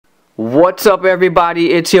What's up, everybody?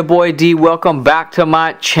 It's your boy D. Welcome back to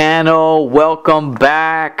my channel. Welcome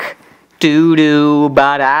back. Doo doo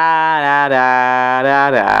ba da da da da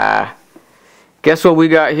da. Guess what we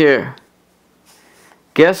got here?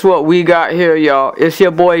 Guess what we got here, y'all? It's your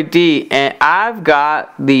boy D, and I've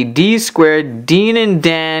got the D Squared Dean and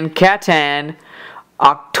Dan Catan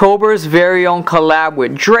October's very own collab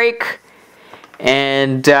with Drake.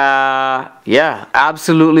 And yeah,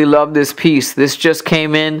 absolutely love this piece. This just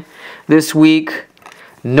came in this week.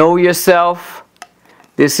 Know yourself.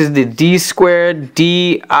 This is the D Squared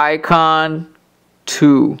D Icon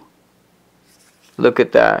 2. Look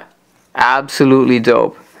at that. Absolutely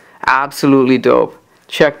dope. Absolutely dope.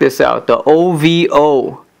 Check this out. The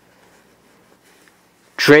OVO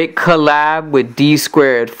Drake collab with D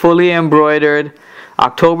Squared. Fully embroidered.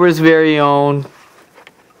 October's very own.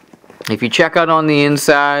 If you check out on the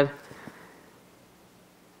inside,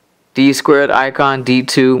 D Squared Icon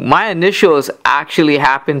D2. My initials actually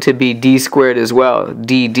happen to be D Squared as well,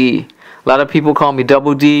 DD. A lot of people call me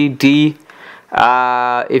Double D, D.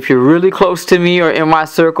 If you're really close to me or in my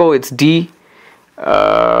circle, it's D.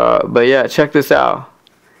 But yeah, check this out.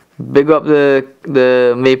 Big up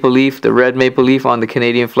the maple leaf, the red maple leaf on the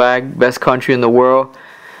Canadian flag. Best country in the world.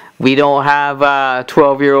 We don't have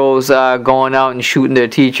 12-year-olds going out and shooting their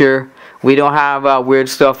teacher. We don't have weird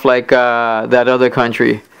stuff like that other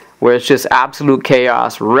country where it's just absolute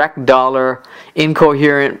chaos. Wreck dollar,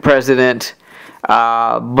 incoherent president,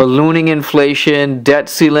 ballooning inflation, debt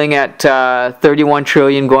ceiling at 31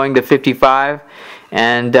 trillion going to 55.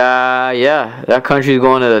 And yeah, that country's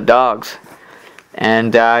going to the dogs.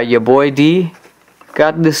 And your boy D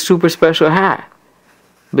got this super special hat.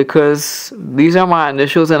 Because these are my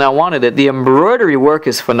initials and I wanted it. The embroidery work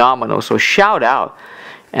is phenomenal, so shout out.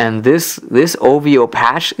 And this OVO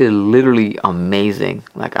patch is literally amazing.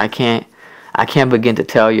 Like I can't begin to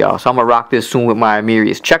tell y'all. So I'm gonna rock this soon with my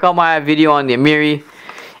Amiris. Check out my video on the Amiri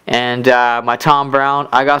and my Tom Brown.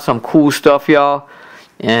 I got some cool stuff, y'all.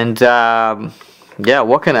 And yeah,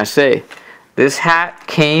 what can I say? This hat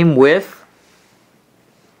came with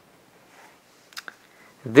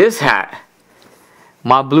this hat.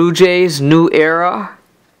 My Blue Jays New Era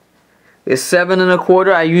is 7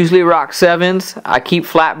 1/4. I usually rock 7s. I keep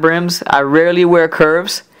flat brims. I rarely wear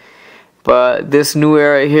curves. But this New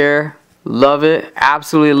Era here, love it.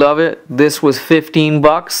 Absolutely love it. This was 15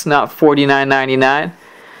 bucks, not $49.99.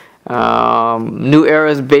 New Era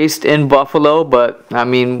is based in Buffalo, but I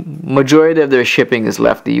mean, majority of their shipping is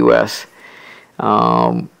left the US.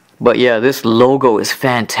 But yeah, this logo is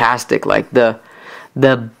fantastic. Like the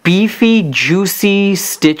beefy, juicy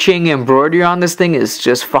stitching embroidery on this thing is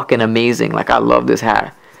just fucking amazing. Like, I love this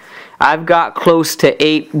hat. I've got close to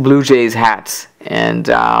 8 Blue Jays hats. And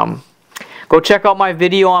go check out my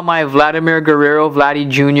video on my Vladimir Guerrero, Vladdy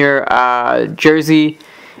Jr. Jersey.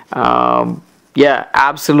 Yeah,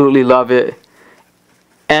 absolutely love it.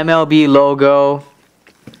 MLB logo.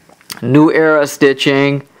 New Era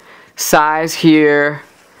stitching. Size here.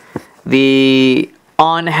 The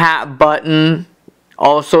on-hat button.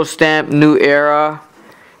 Also stamped New Era.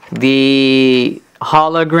 The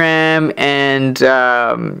hologram and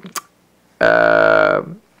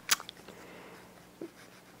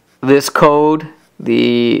this code,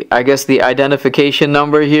 I guess the identification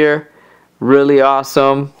number here, really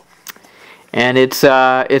awesome. And it's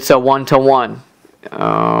a 1-to-1.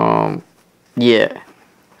 Yeah,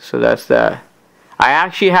 so that's that. I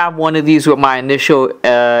actually have one of these with my initial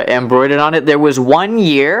embroidered on it. There was 1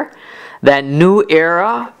 year that New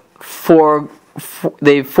Era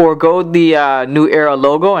they forgoed the New Era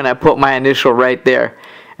logo, and I put my initial right there.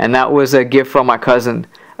 And that was a gift from my cousin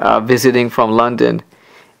visiting from London.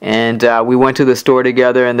 And we went to the store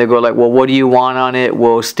together, and they go like, well, what do you want on it?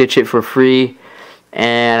 We'll stitch it for free.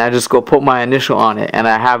 And I just go put my initial on it, and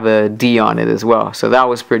I have a D on it as well. So that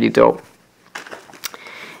was pretty dope.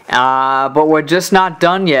 But we're just not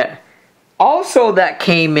done yet. Also that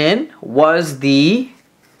came in was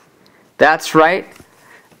that's right,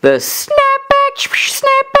 the snapback,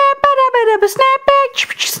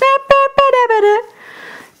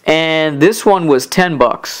 and this one was 10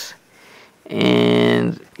 bucks.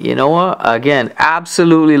 And you know what? Again,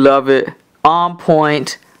 absolutely love it. On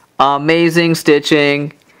point, amazing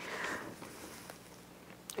stitching.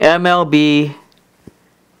 MLB,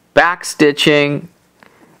 back stitching,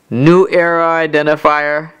 New Era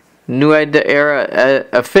identifier, New Era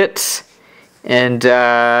fits. And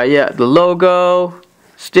yeah, the logo,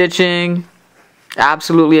 stitching,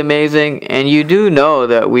 absolutely amazing. And you do know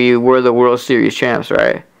that we were the World Series champs,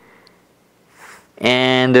 right?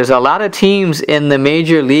 And there's a lot of teams in the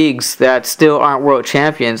major leagues that still aren't world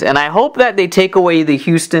champions. And I hope that they take away the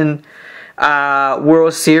Houston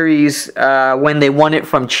World Series when they won it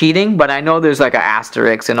from cheating. But I know there's like an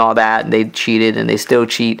asterisk and all that. And they cheated and they still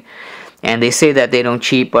cheat. And they say that they don't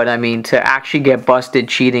cheat. But I mean, to actually get busted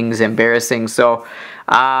cheating is embarrassing. So,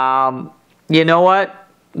 you know what?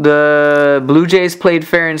 The Blue Jays played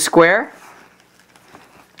fair and square.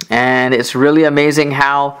 And it's really amazing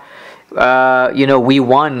how... you know, we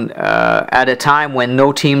won at a time when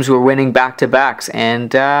no teams were winning back-to-backs,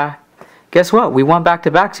 and guess what? We won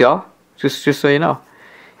back-to-backs, y'all. Just so you know.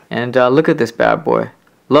 And look at this bad boy.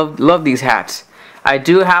 Love these hats. I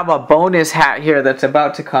do have a bonus hat here that's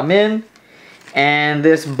about to come in, and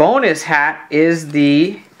this bonus hat is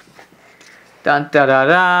the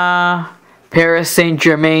Paris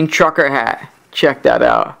Saint-Germain trucker hat. Check that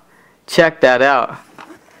out. Check that out.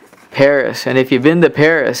 Paris, and if you've been to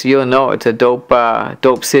Paris, you'll know it's a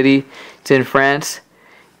dope city. It's in France,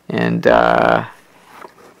 and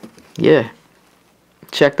yeah,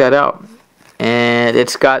 check that out. And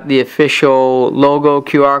it's got the official logo,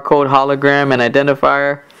 QR code, hologram, and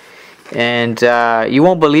identifier. And you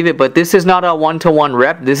won't believe it, but this is not a one-to-one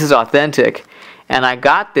rep. This is authentic, and I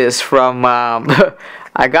got this from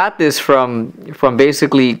I got this from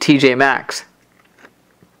basically TJ Maxx.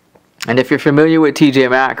 And if you're familiar with TJ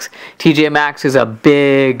Maxx is a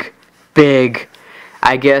big,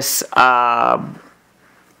 I guess,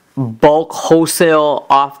 bulk wholesale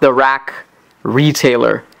off-the-rack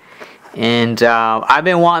retailer. And I've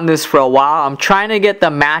been wanting this for a while. I'm trying to get the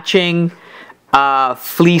matching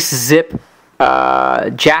fleece zip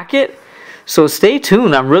jacket. So stay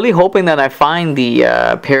tuned. I'm really hoping that I find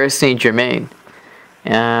the Paris Saint-Germain.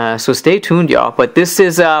 So stay tuned, y'all. But this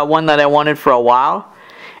is one that I wanted for a while.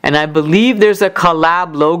 And I believe there's a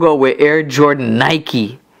collab logo with Air Jordan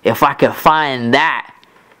Nike. If I can find that,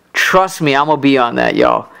 trust me, I'm going to be on that,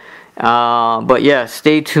 y'all. But yeah,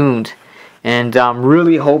 stay tuned. And I'm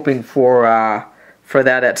really hoping for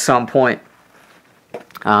that at some point.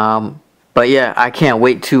 But yeah, I can't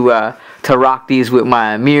wait to rock these with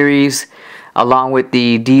my Amiris, along with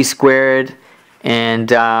the D-Squared,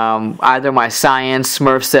 and either my Science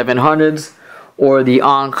Smurf 700s or the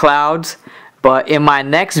On Clouds. But in my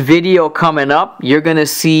next video coming up, you're going to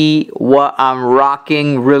see what I'm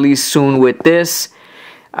rocking really soon with this.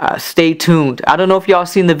 Stay tuned. I don't know if y'all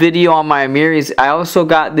seen the video on my Amiris. I also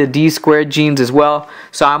got the D-Squared jeans as well.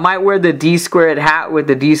 So I might wear the D-Squared hat with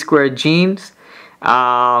the D-Squared jeans.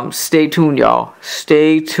 Stay tuned, y'all.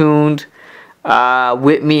 Stay tuned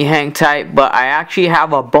with me. Hang tight. But I actually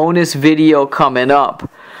have a bonus video coming up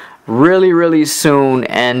really soon,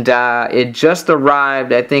 and it just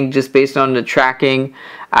arrived. I think just based on the tracking,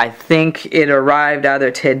 I think it arrived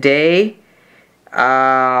either today,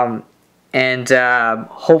 and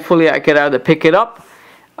hopefully I could either pick it up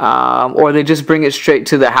or they just bring it straight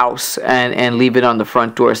to the house and leave it on the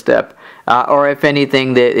front doorstep, or if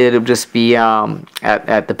anything, it'll just be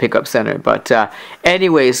at the pickup center. But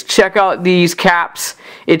anyways, check out these caps.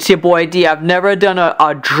 It's your boy D. I've never done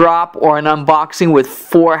a drop or an unboxing with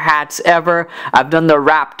 4 hats ever. I've done the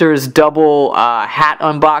Raptors double hat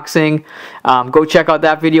unboxing. Go check out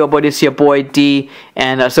that video. But it's your boy D,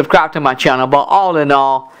 and subscribe to my channel. But all in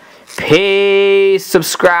all, peace,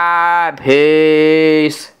 subscribe,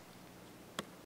 peace.